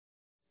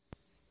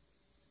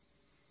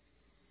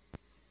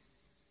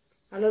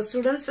Hello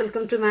students,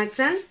 welcome to Maths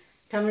and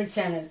Tamil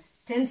channel.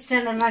 10th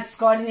Standard Maths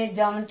Coordinate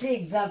Geometry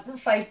Example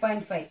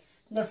 5.5.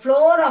 The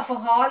floor of a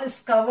hall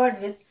is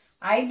covered with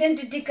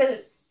identical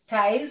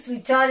tiles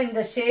which are in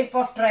the shape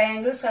of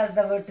triangles as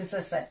the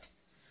vertices set.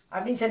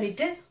 அப்படின்னு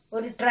சொல்லிட்டு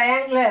ஒரு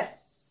triangular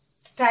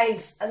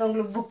tiles அது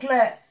உங்களுக்கு bookல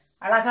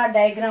அழகா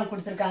diagram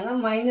கொடுத்திருக்காங்க.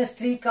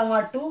 -3,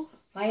 2,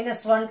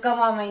 -1,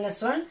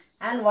 -1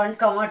 and 1,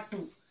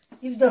 2.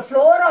 If the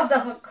floor of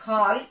the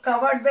hall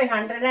covered by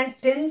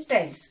 110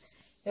 tiles,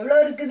 எவ்வளோ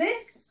இருக்குது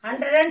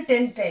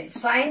 110 tiles.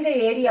 Find the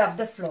area of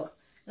the floor.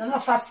 நம்ம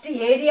first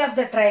area of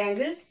the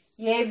triangle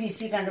ABC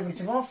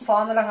கண்டுபிடிச்சுப்போம்.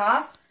 Formula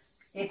half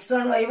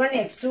x1 y1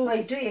 x2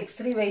 y2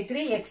 x3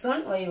 y3 x1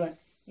 y1.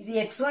 இது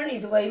x1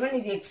 இது y1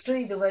 இது x2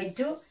 இது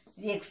y2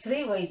 இது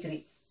x3 y3.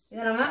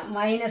 இது நம்ம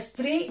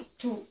 -3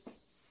 2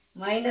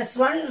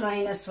 -1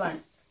 -1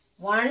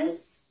 1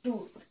 2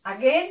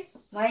 again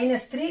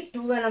 -3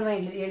 2 நம்ம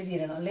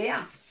எழுதிடணும் இல்லையா?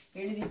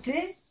 எழுதிட்டு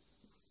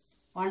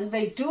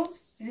 1/2.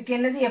 இதுக்கு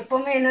என்னது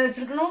எப்பவுமே என்ன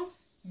வச்சிருக்கணும்?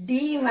 d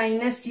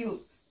minus u,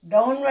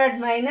 downward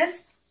minus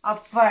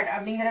upward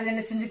அப்படிங்கறது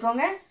என்ன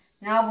செஞ்சுக்கோங்க,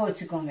 ஞாபகம்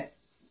வச்சுக்கோங்க.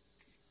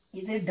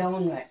 இது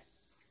downward.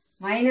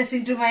 Minus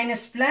into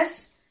minus plus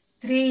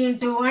 3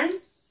 into 1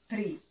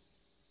 3.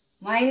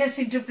 Minus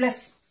into plus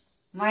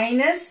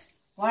minus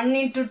 1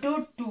 into 2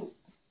 2.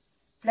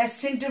 Plus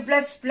into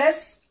plus plus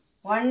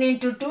 1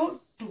 into 2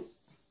 2.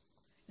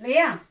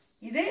 இல்லையா?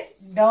 இது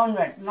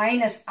downward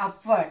minus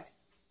upward.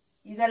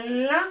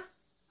 இதெல்லாம்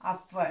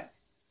upward.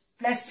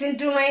 Plus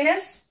into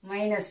minus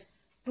minus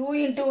 2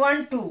 into 1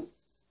 2.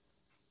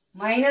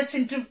 Minus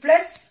into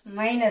plus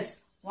minus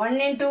 1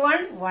 into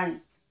 1 1.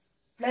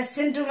 Plus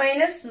into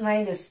minus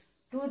minus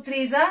 2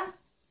 3s are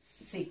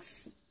 6.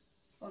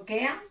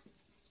 Okay?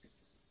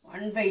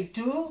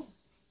 1/2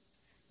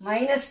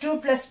 minus 2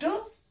 plus 2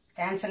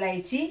 cancel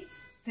ஆயிடுச்சு.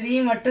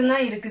 3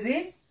 மட்டும்தான் இருக்குது.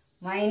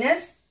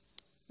 Minus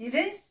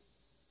இது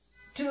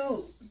 2.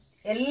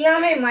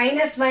 எல்லாமே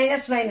minus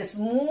minus minus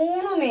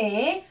மூணுமே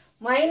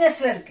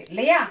மைனஸ்ல இருக்கு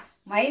இல்லையா?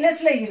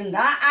 மைனஸ்ல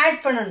இருந்தா ஆட்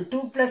பண்ணணும். 2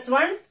 plus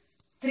 1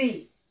 3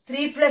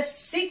 3 plus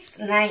 6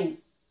 9.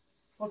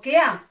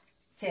 ஓகேயா?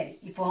 சரி,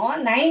 இப்போ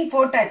 9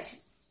 போட்டாச்சு.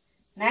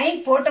 9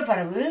 போட்ட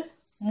பிறகு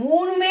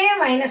மூணுமே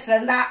மைனஸ்ல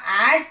இருந்தா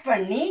ஆட்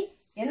பண்ணி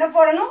என்ன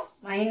போடணும்?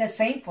 மைனஸ்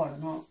சைன்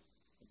போடணும்.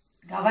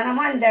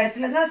 கவனமா இந்த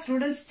இடத்துல தான்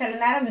ஸ்டூடெண்ட்ஸ் சில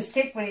நேரம்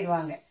மிஸ்டேக்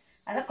பண்ணிடுவாங்க.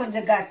 அதை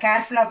கொஞ்சம்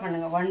கேர்ஃபுல்லா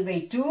பண்ணுங்க.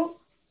 1/2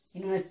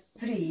 இன்னும்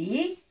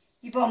 3.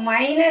 இப்போ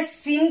minus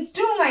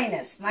into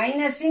minus,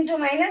 minus into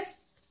minus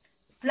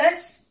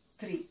plus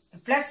 3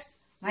 plus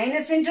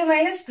minus into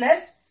minus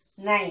plus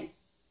 9.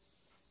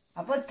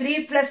 அப்போ 3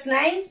 பிளஸ்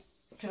 9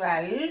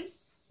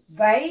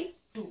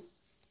 12/2.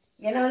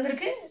 என்ன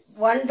வந்திருக்கு?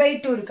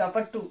 1/2 இருக்கு.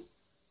 அப்போ 2.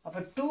 அப்போ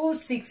 2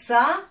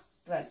 6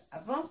 12.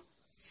 அப்போ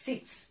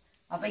 6.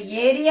 அப்போ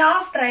area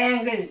of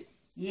triangle,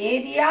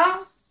 area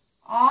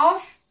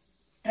of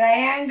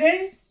triangle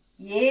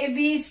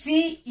ABC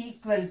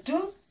equal to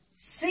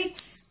 6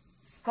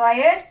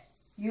 square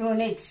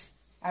units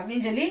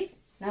அப்படின்னு சொல்லி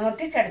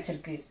நமக்கு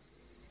கிடைச்சிருக்கு.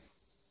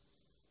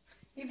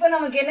 இப்போ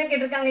நமக்கு என்ன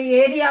கேட்டிருக்காங்க?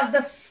 ஏரியா ஆஃப் த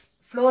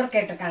ஃப்ளோர்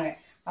கேட்டிருக்காங்க.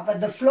 அப்ப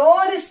the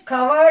floor is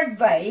covered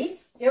by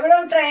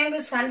எவ்வளவு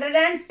triangles?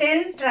 110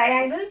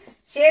 triangle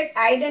shaped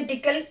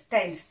identical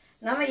tiles.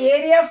 நம்ம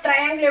ஏரியா ஆஃப்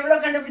ட்ரையாங்கிள்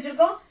எவ்வளவு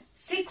கண்டுபிடிச்சிருக்கோம்?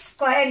 6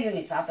 ஸ்கொயர்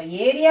யூனிட்ஸ். அப்ப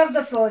area of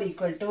the floor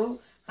equal to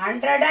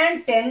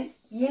 110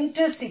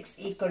 into 6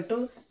 equal to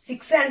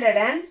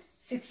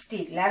 660.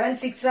 11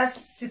 6 are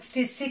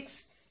 66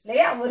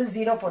 இல்லையா? ஒரு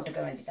 0 போட்டுக்க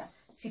வேண்டியதான்.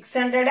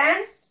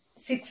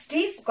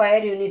 660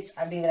 ஸ்கொயர் யூனிட்ஸ்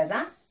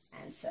அப்படிங்கறதான்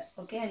ஆன்சர்.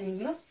 ஓகே,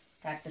 நீங்களும்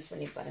பிராக்டிஸ்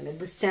பண்ணி பாருங்க.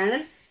 This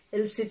channel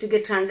helps you to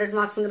get 100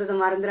 marksங்கிறத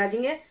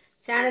மறந்துடாதீங்க.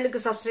 சேனலுக்கு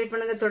சப்ஸ்கிரைப்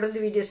பண்ணுங்க. தொடர்ந்து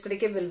வீடியோஸ்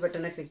கிடைக்க பெல்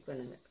பட்டனை கிளிக்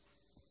பண்ணுங்க.